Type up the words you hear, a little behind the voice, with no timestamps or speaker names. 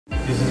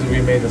This is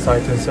we made the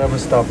site and server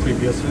stuff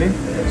previously.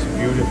 It's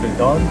beautifully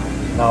done.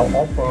 Now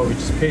upper,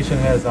 which patient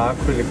has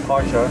acrylic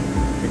partial,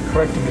 we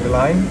correct the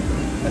midline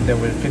and then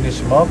we'll finish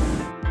them up.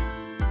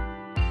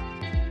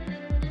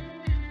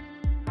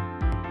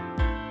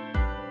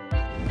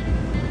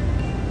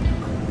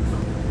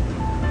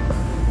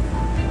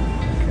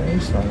 Okay,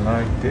 so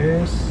like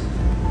this.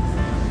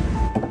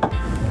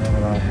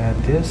 Whenever I had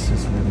this,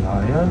 it's a little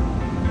higher.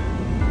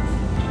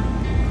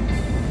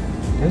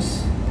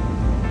 This.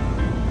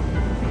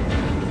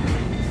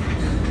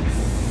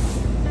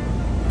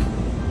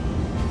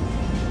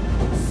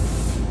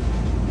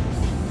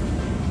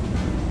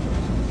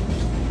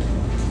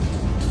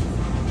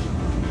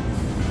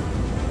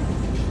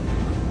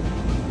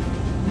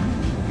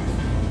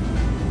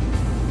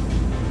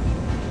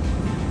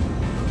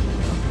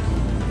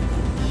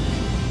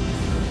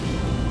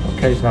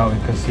 Okay, so now we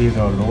can see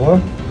the lower.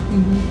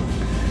 And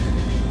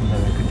then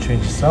we can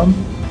change some.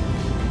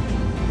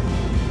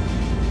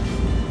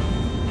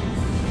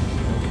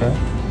 Okay.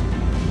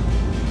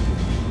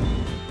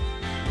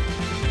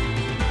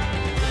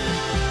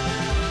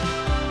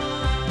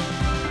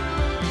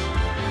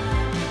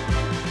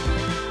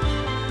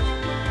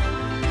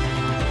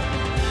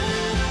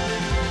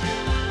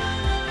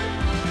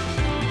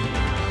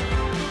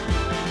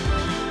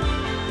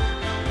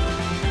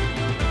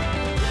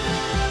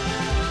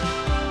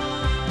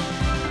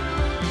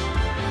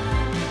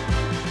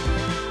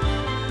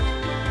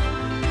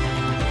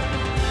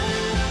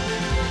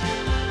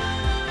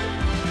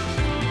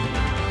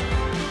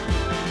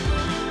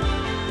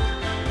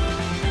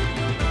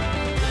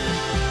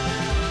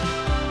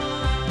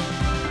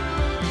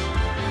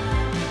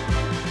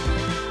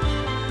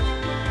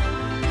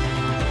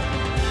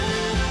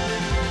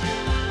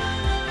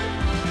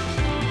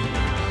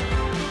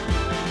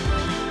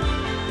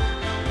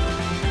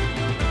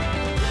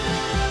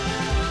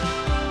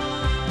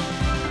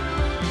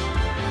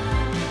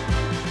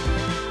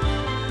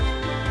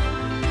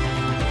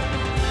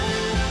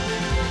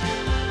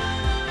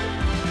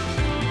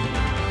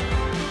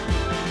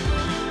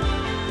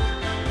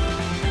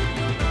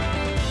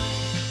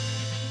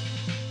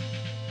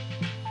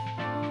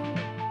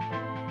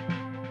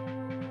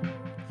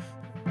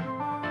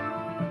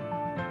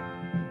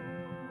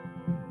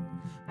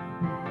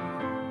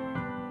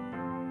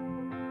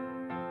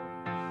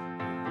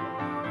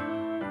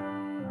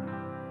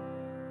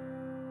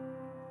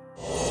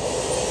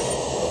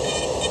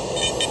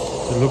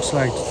 It looks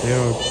like they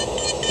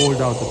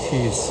pulled out the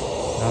teeth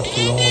not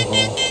too long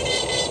ago.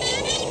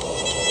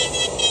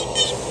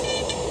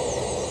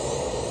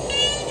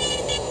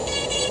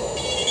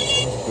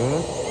 That's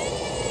good.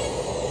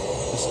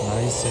 It's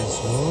nice and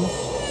smooth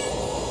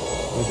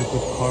with a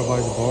good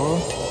carbide bore.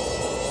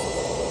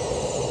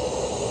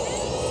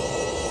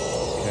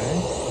 Okay.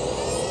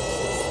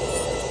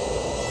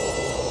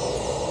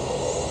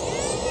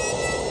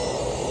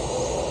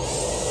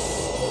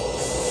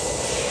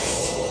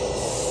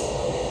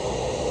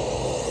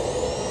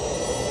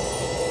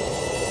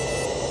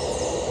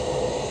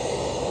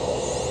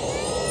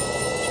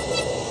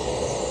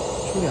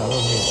 Actually, I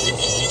don't need this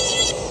one.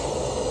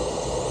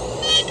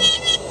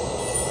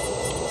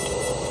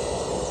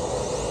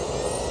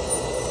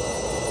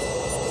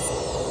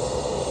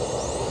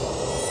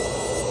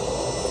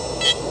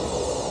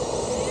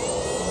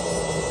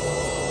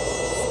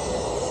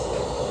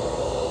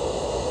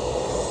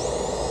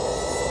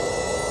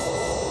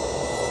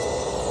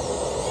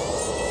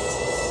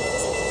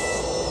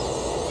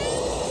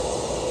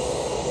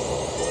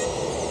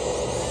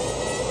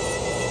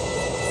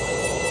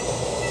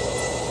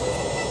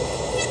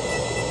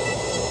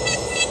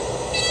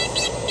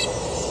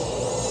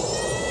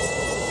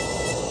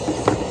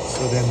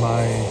 So then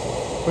my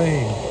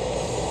frame,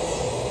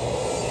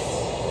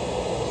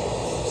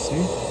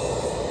 see,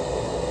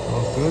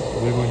 all good.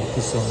 We're going to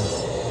put some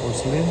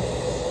porcelain.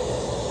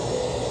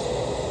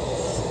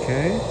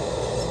 Okay,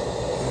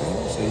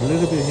 so a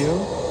little bit here.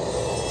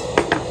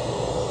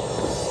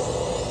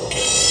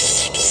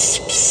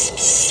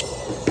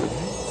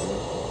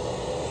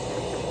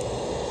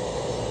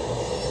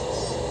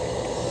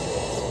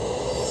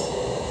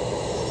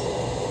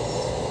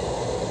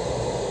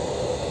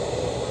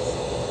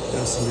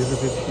 Just a little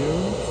bit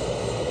here.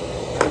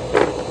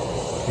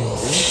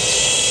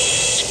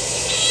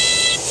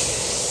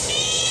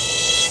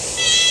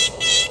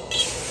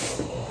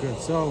 Good.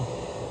 So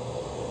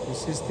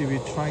this is the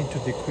we're trying to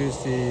decrease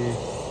the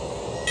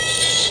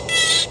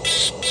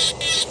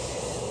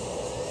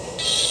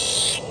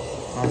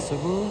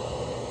possible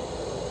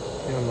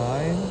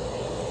hairline.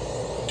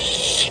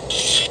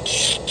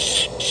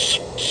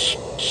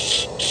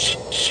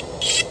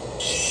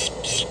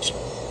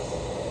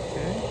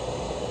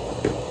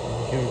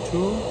 Here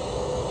too.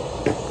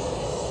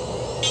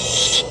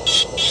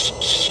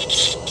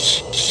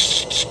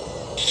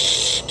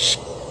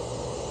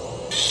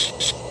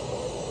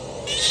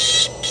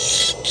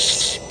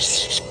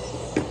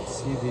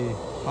 See the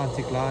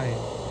Pontic line.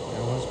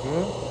 That was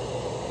good.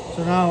 So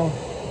now,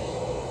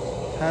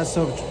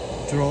 passive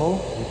draw,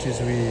 which is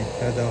we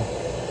had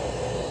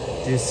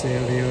this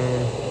area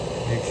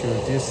make sure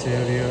this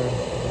area,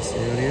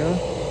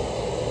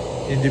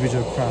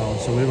 individual crown.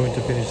 So we're going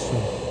to finish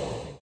soon.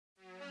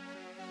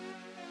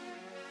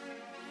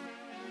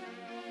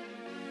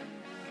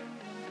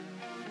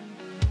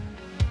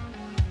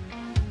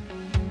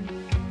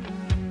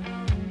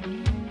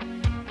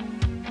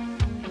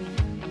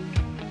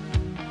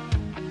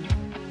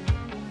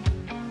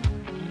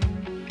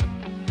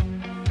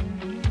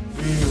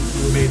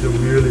 We made a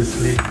really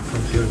sleek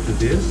compared to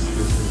this.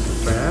 This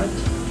is bad,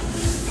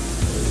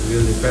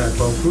 really bad.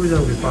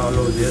 Conclusion, we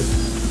follow this.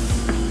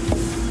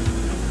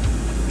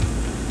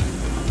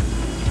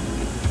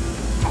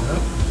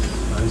 Yep,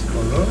 nice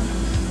color.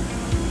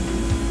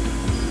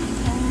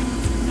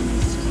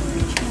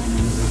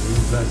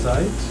 That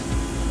side.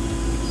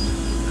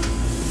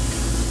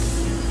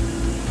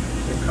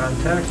 The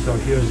contact. So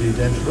here's the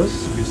dentures.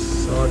 We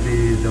saw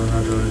the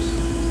others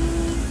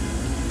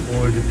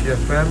or the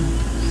PFM.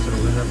 So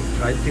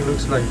I think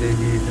looks like they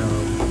need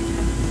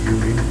new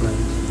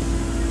implants.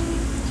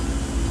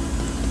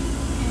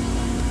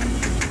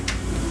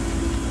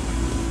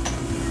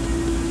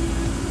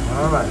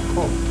 Alright,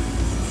 cool.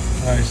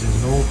 This is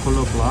no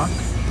color block.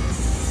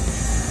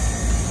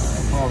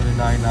 Probably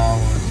 9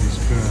 hours is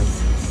good.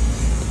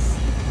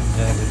 And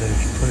then we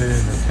put it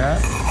in the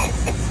cap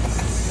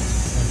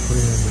and put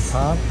it in the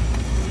top.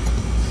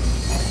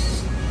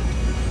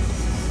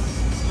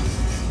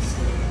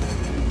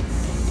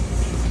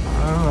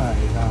 Alright,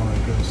 now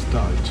we're going to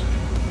start.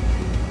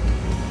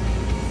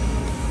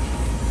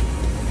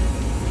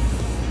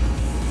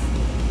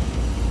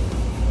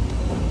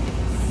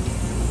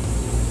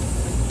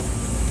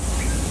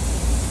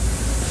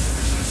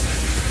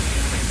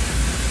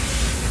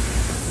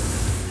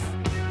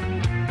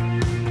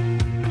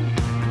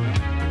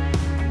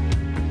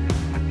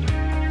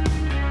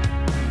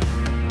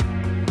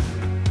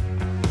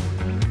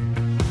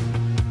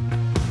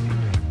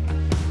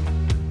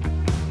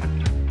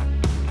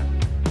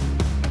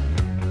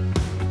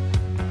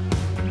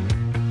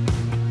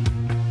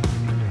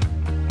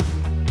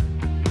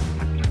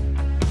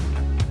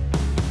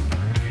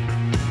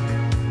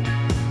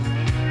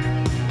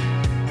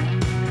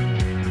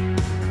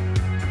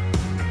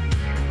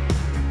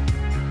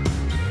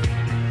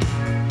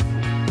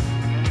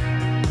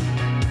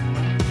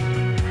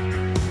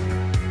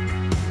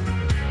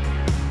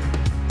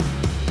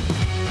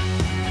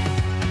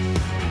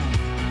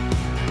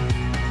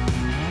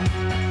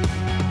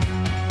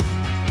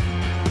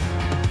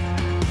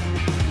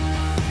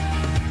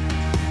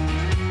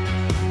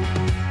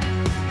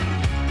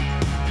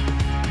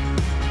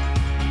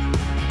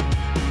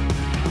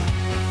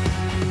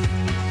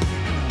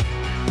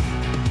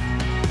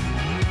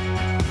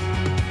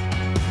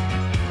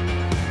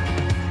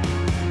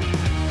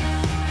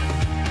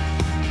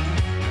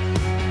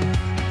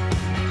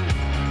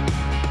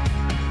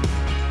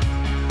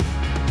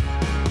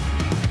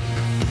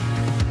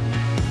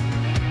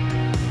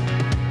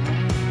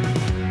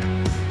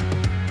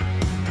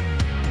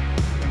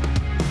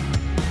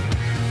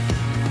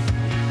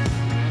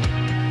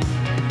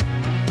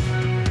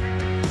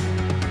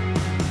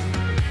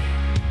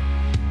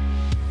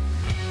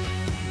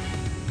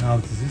 Now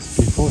this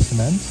is before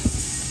cement,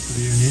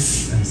 3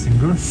 units and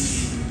single.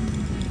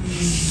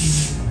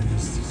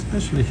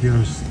 Especially here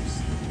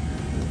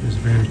is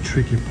very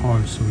tricky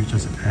part, so we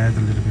just add a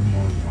little bit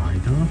more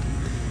wider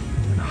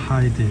and then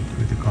hide it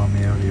with the gum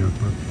area,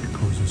 but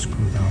because the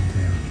screw down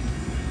there.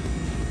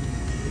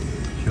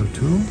 Here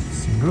too,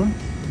 single.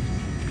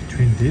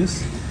 Between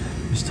this,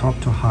 we stop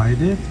to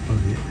hide it, but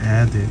we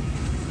add it,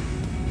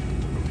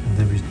 and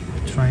then we're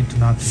trying to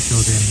not to show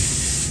them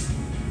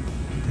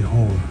the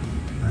hole.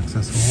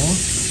 Access hole.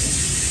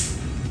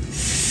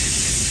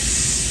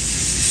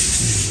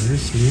 It's very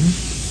slim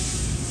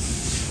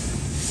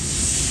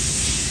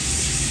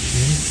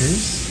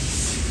case.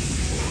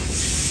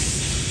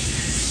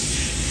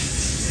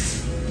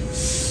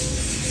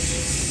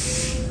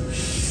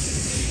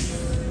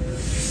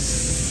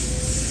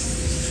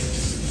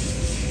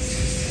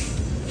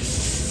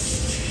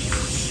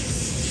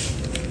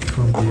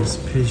 From these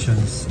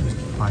patients'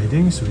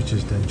 findings, which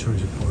is denture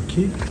support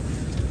key.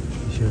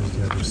 Here's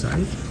the other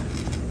side.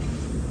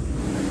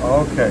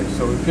 Okay,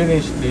 so we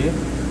finished the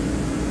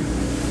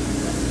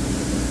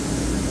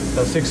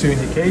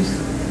 6-unit case.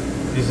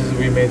 This is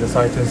we made the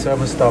Cyton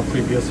 7 stop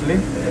previously.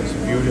 It's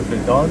beautifully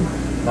done.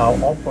 Now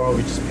upper,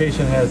 which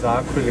patient has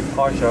acrylic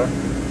partial,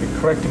 we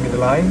correct the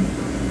midline,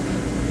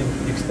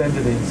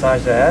 extended the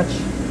incisor edge,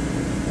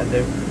 and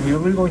then we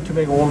were going to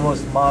make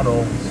almost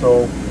mono.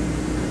 So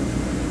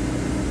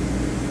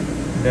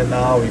then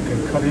now we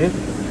can cut it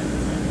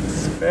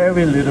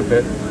very little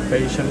bit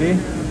facially,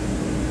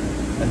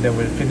 and then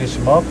we'll finish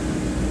them up.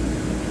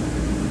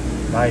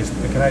 Nice.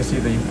 Can I see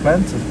the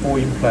implants? It's 4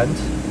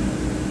 implants.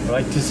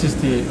 Right, this is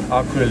the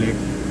acrylic,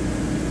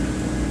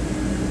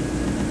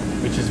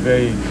 which is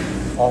very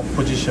off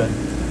position.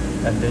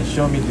 And then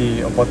show me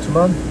the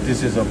abutment.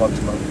 This is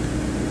abutment.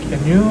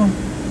 Can you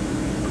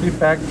put it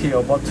back the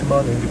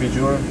abutment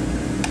individual?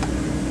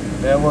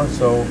 That one.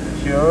 So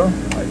here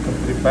I can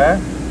put it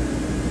back.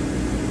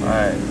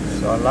 Alright.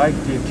 So I like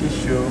the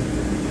tissue.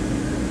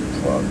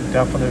 Well,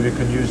 definitely we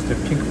can use the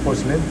pink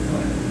porcelain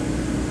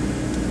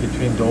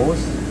between those.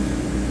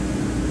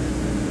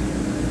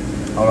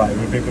 Alright,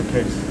 we make a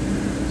case.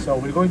 So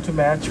we're going to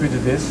match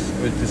with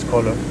this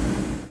color.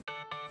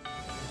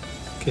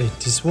 Okay,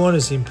 this one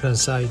is implant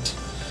site.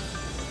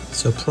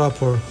 So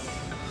proper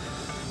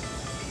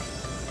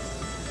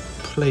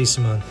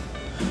placement,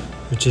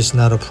 which is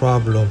not a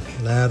problem.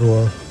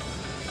 Lateral,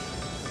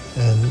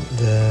 and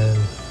then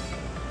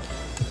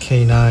the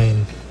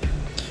canine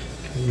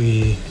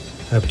we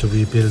have to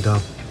rebuild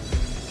up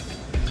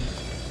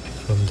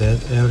from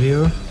that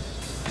area.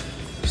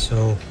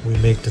 So we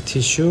make the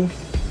tissue.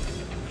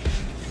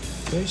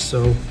 Okay,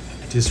 so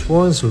this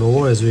one's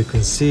lower, as we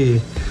can see.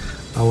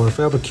 Our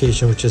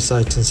fabrication, which is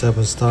Item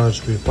 7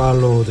 starch, we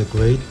follow the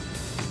great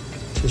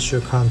tissue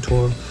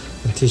contour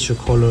and tissue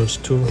colors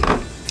too.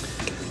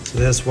 So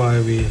that's why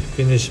we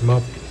finish them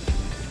up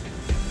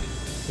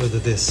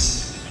with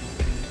this.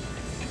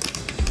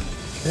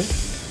 Okay.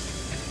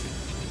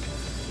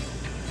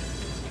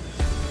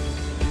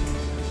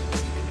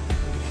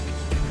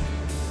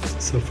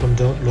 So from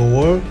the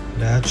lower,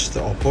 match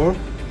the upper.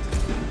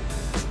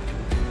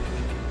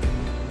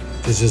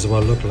 This is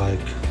what it look like.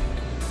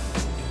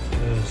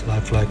 There's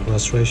lifelike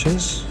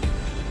restorations.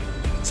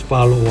 Let's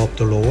follow up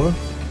the lower.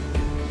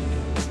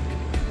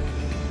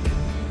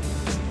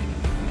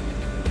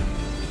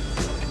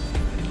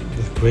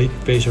 With great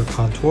facial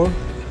contour,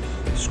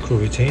 screw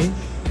retain.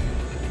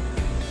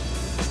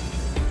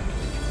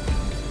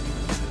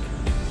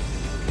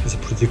 It's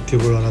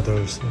predictable on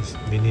others,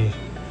 mini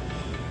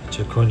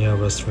zirconia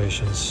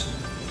restorations.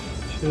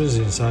 Here's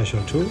the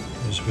incision too.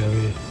 It's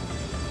very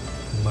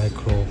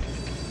micro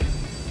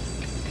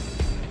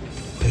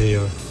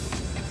layer.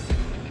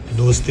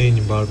 No stain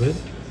involved.